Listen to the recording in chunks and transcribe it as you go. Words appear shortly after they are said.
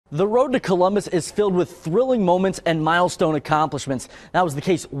The road to Columbus is filled with thrilling moments and milestone accomplishments. That was the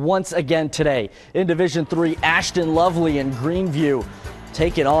case once again today. In Division III, Ashton Lovely in Greeneview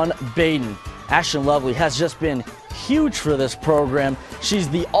taking on Badin. Ashton Lovely has just been huge for this program. She's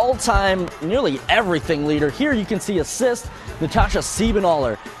the all-time nearly everything leader. Here you can see assist. Natasha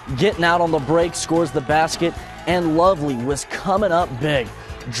Siebenaller getting out on the break, scores the basket, and Lovely was coming up big,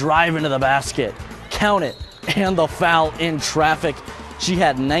 driving to the basket, count it, and the foul in traffic. She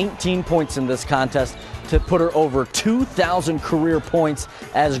had 19 points in this contest to put her over 2,000 career points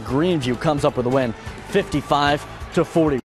as Greeneview comes up with a win, 55-41.